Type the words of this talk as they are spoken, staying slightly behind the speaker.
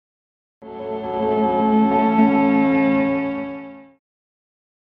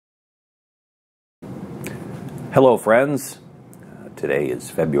Hello friends, today is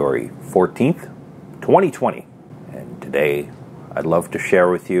February 14th, 2020, and today I'd love to share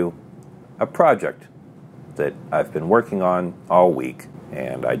with you a project that I've been working on all week,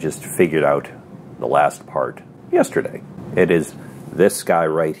 and I just figured out the last part yesterday. It is this guy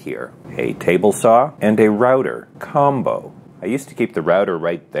right here, a table saw and a router combo. I used to keep the router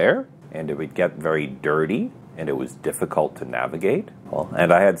right there, and it would get very dirty and it was difficult to navigate.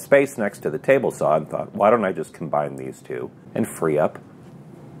 And I had space next to the table saw and thought, why don't I just combine these two and free up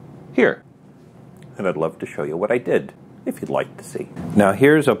here? And I'd love to show you what I did, if you'd like to see. Now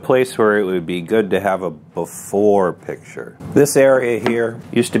here's a place where it would be good to have a before picture. This area here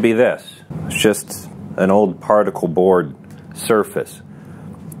used to be this. It's just an old particle board surface.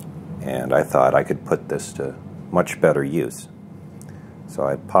 And I thought I could put this to much better use. So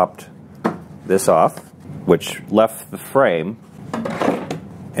I popped this off, which left the frame,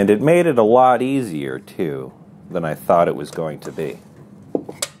 and it made it a lot easier too than I thought it was going to be.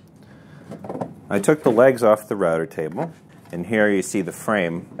 I took the legs off the router table, and here you see the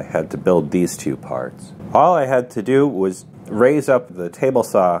frame. I had to build these two parts. All I had to do was raise up the table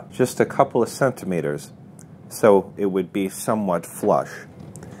saw just a couple of centimeters so it would be somewhat flush.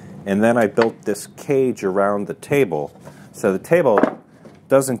 And then I built this cage around the table so the table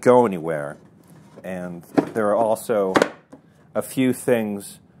doesn't go anywhere. And there are also a few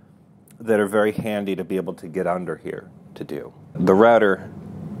things that are very handy to be able to get under here to do. The router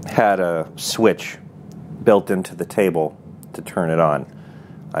had a switch built into the table to turn it on.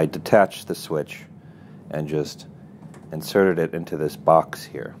 I detached the switch and just inserted it into this box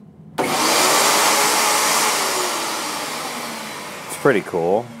here. It's pretty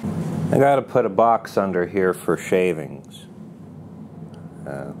cool. I gotta put a box under here for shavings.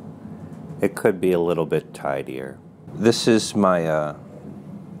 It could be a little bit tidier. This is my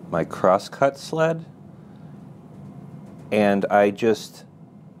my crosscut sled, and I just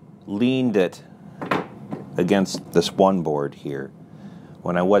leaned it against this one board here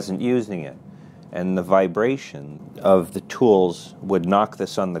when I wasn't using it, and the vibration of the tools would knock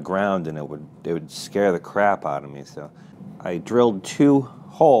this on the ground, and it would scare the crap out of me. So I drilled 2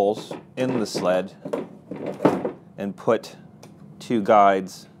 holes in the sled and put 2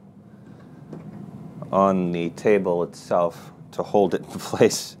 guides on the table itself to hold it in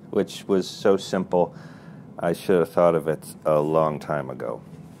place, which was so simple. I should have thought of it a long time ago.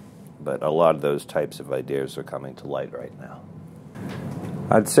 But a lot of those types of ideas are coming to light right now.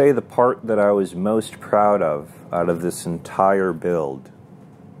 I'd say the part that I was most proud of out of this entire build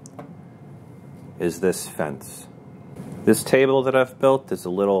is this fence. This table that I've built is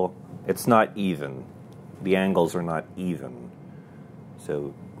it's not even. The angles are not even.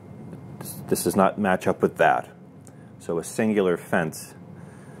 So this does not match up with that. So a singular fence,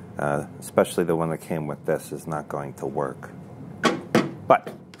 especially the one that came with this, is not going to work.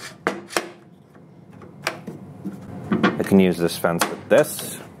 But I can use this fence with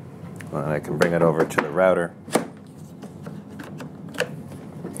this, and I can bring it over to the router. I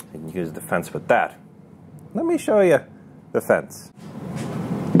can use the fence with that. Let me show you the fence.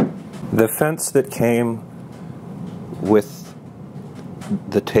 The fence that came with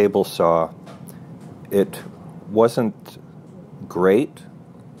the table saw, it wasn't great.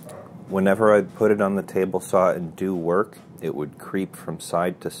 Whenever I'd put it on the table saw and do work, it would creep from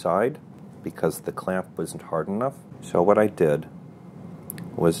side to side because the clamp wasn't hard enough. So what I did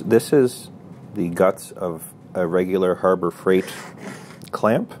was, this is the guts of a regular Harbor Freight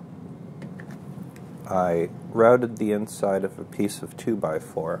clamp. I routed the inside of a piece of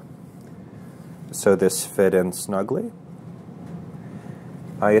 2x4 so this fit in snugly.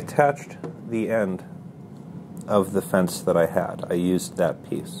 I attached the end of the fence that I had. I used that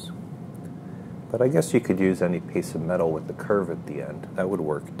piece. But I guess you could use any piece of metal with the curve at the end. That would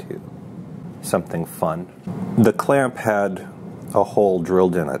work too. Something fun. The clamp had a hole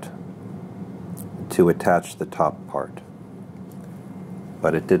drilled in it to attach the top part,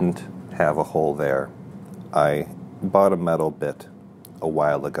 but it didn't have a hole there. I bought a metal bit a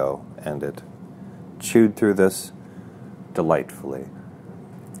while ago, and it chewed through this delightfully.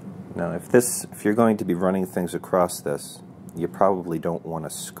 Now, if you're going to be running things across this, you probably don't want a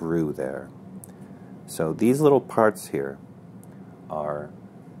screw there. So these little parts here are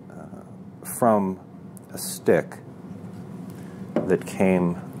from a stick that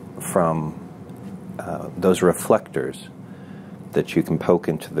came from those reflectors that you can poke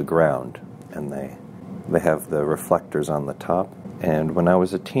into the ground, and they have the reflectors on the top. And when I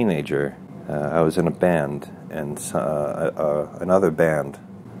was a teenager, I was in a band, and another band,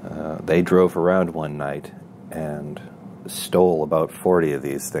 they drove around one night and stole about 40 of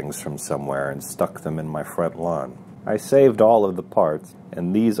these things from somewhere and stuck them in my front lawn. I saved all of the parts,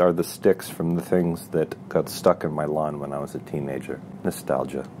 and these are the sticks from the things that got stuck in my lawn when I was a teenager.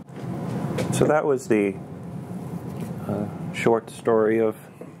 Nostalgia. So that was the short story of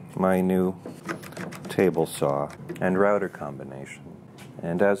my new table saw and router combination.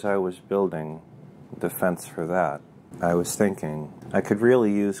 And as I was building the fence for that, I was thinking I could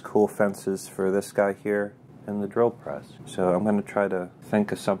really use cool fences for this guy here and the drill press. So I'm going to try to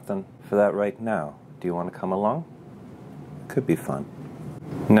think of something for that right now. Do you want to come along? It could be fun.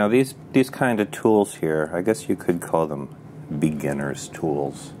 Now these kind of tools here, I guess you could call them beginner's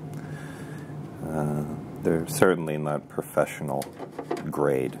tools. They're certainly not professional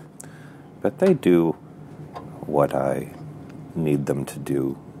grade, but they do what I need them to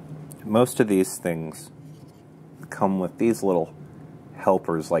do. Most of these things come with these little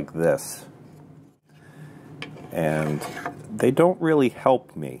helpers like this, and they don't really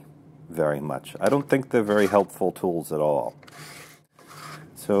help me very much. I don't think they're very helpful tools at all.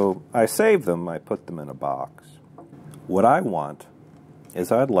 So I save them, I put them in a box. What I want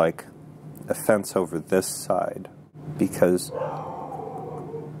is I'd like a fence over this side, because,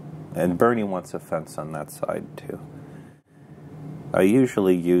 and Bernie wants a fence on that side too. I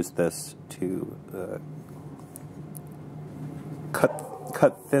usually use this to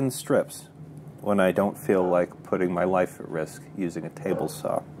cut thin strips when I don't feel like putting my life at risk using a table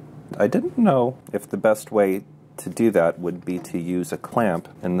saw. I didn't know if the best way to do that would be to use a clamp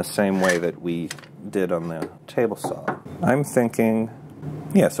in the same way that we did on the table saw. I'm thinking,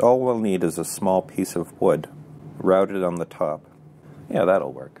 yes, all we'll need is a small piece of wood routed on the top. Yeah,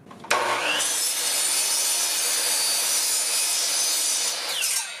 that'll work.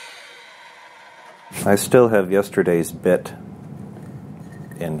 I still have yesterday's bit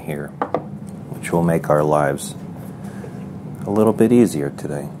in here, which will make our lives a little bit easier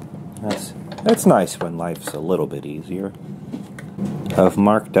today. That's nice when life's a little bit easier. I've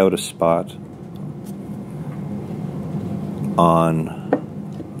marked out a spot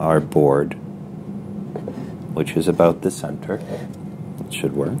on our board, which is about the center. It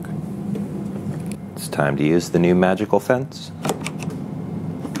should work. It's time to use the new magical fence.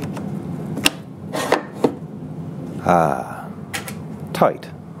 Ah,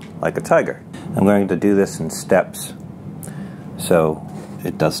 tight, like a tiger. I'm going to do this in steps, so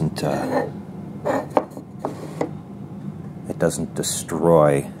it doesn't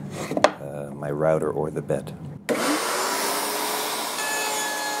destroy my router or the bit.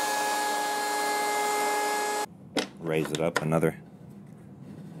 Raise it up another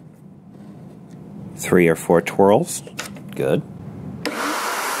 3 or 4 twirls. Good.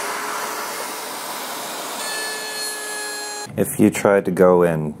 If you try to go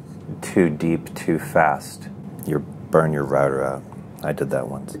in too deep too fast, you burn your router out. I did that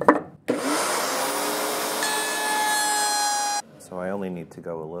once. So I only need to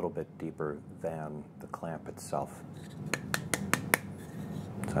go a little bit deeper than the clamp itself.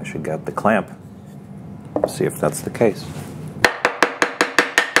 So I should get the clamp. See if that's the case.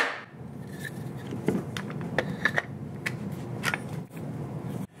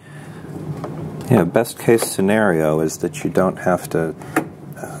 Yeah, best case scenario is that you don't have to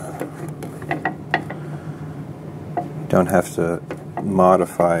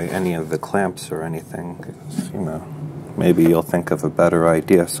modify any of the clamps or anything, 'cause, you know, maybe you'll think of a better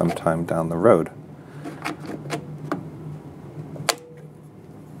idea sometime down the road.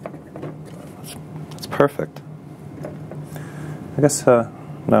 That's perfect. I guess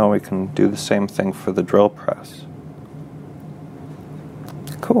now we can do the same thing for the drill press.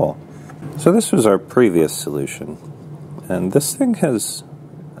 Cool. So this was our previous solution, and this thing has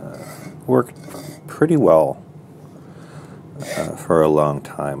worked pretty well for a long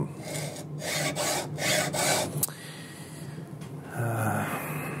time.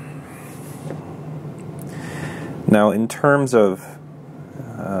 Now, in terms of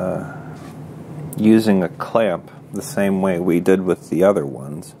using a clamp the same way we did with the other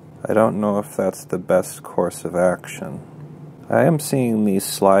ones, I don't know if that's the best course of action. I am seeing these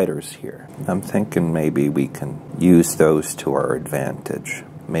sliders here. I'm thinking maybe we can use those to our advantage.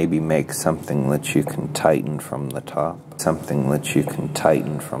 Maybe make something that you can tighten from the top. Something that you can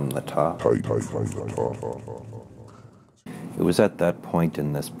tighten from the top. It was at that point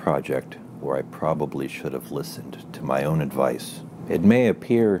in this project where I probably should have listened to my own advice. It may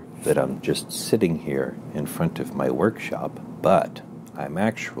appear that I'm just sitting here in front of my workshop, but I'm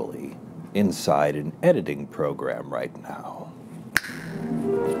actually inside an editing program right now.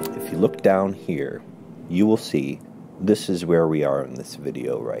 If you look down here, you will see this is where we are in this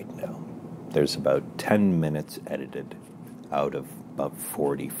video right now. There's about 10 minutes edited out of about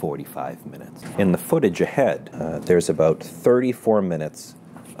 40, 45 minutes. In the footage ahead, there's about 34 minutes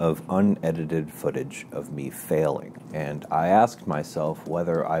of unedited footage of me failing. And I asked myself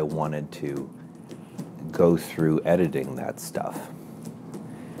whether I wanted to go through editing that stuff,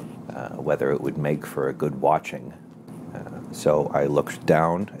 whether it would make for a good watching. So I looked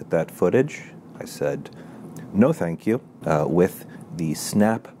down at that footage. I said, no thank you. With the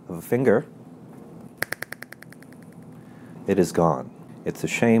snap of a finger, it is gone. It's a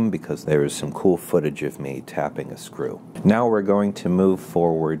shame because there is some cool footage of me tapping a screw. Now we're going to move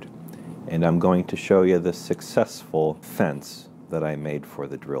forward, and I'm going to show you the successful fence that I made for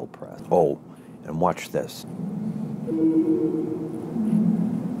the drill press. Oh, and watch this.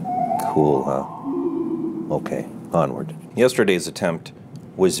 Cool, huh? Okay, onward. Yesterday's attempt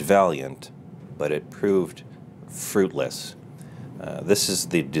was valiant, but it proved fruitless. This is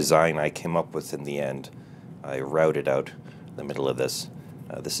the design I came up with in the end. I routed out the middle of this.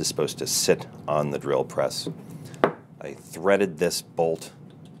 This is supposed to sit on the drill press. I threaded this bolt,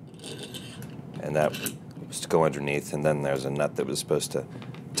 and that was to go underneath, and then there's a nut that was supposed to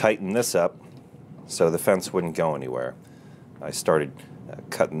tighten this up so the fence wouldn't go anywhere. I started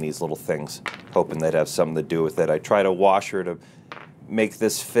cutting these little things, hoping they'd have something to do with it. I tried a washer to make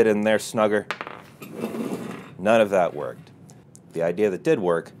this fit in there snugger. None of that worked. The idea that did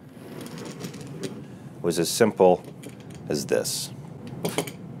work was as simple as this.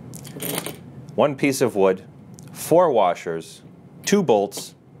 One piece of wood, 4 washers, 2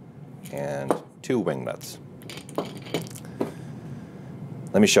 bolts, and 2 wing nuts.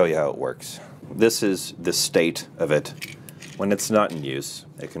 Let me show you how it works. This is the state of it. When it's not in use,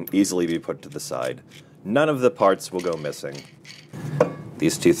 it can easily be put to the side. None of the parts will go missing.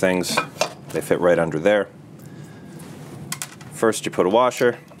 These 2 things, they fit right under there. First you put a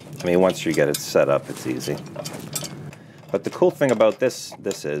washer. I mean, once you get it set up, it's easy. But the cool thing about this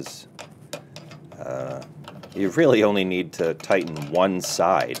is you really only need to tighten one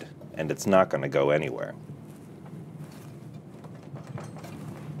side, and it's not going to go anywhere.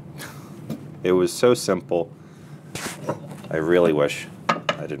 It was so simple. I really wish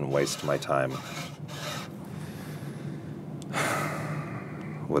I didn't waste my time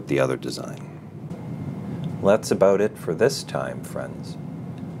with the other design. Well, that's about it for this time, friends.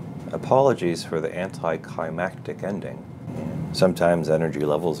 Apologies for the anticlimactic ending. Sometimes energy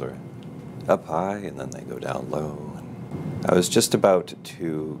levels are up high and then they go down low. I was just about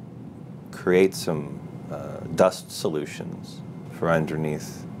to create some dust solutions for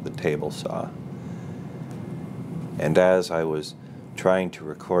underneath the table saw. And as I was trying to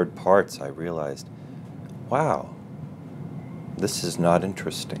record parts, I realized, wow, this is not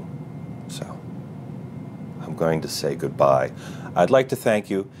interesting. So I'm going to say goodbye. I'd like to thank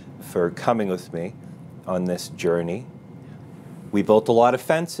you for coming with me on this journey. We built a lot of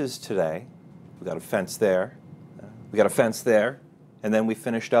fences today. We got a fence there. We got a fence there. And then we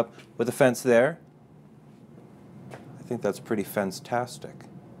finished up with a fence there. I think that's pretty fence-tastic.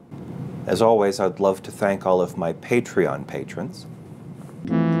 As always, I'd love to thank all of my Patreon patrons.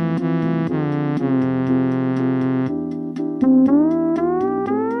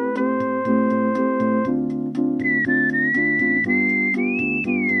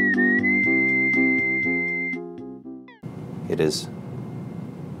 It is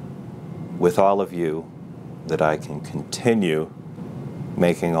with all of you that I can continue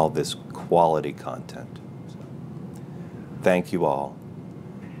making all this quality content. So, thank you all.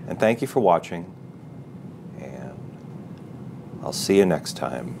 And thank you for watching, and I'll see you next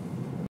time.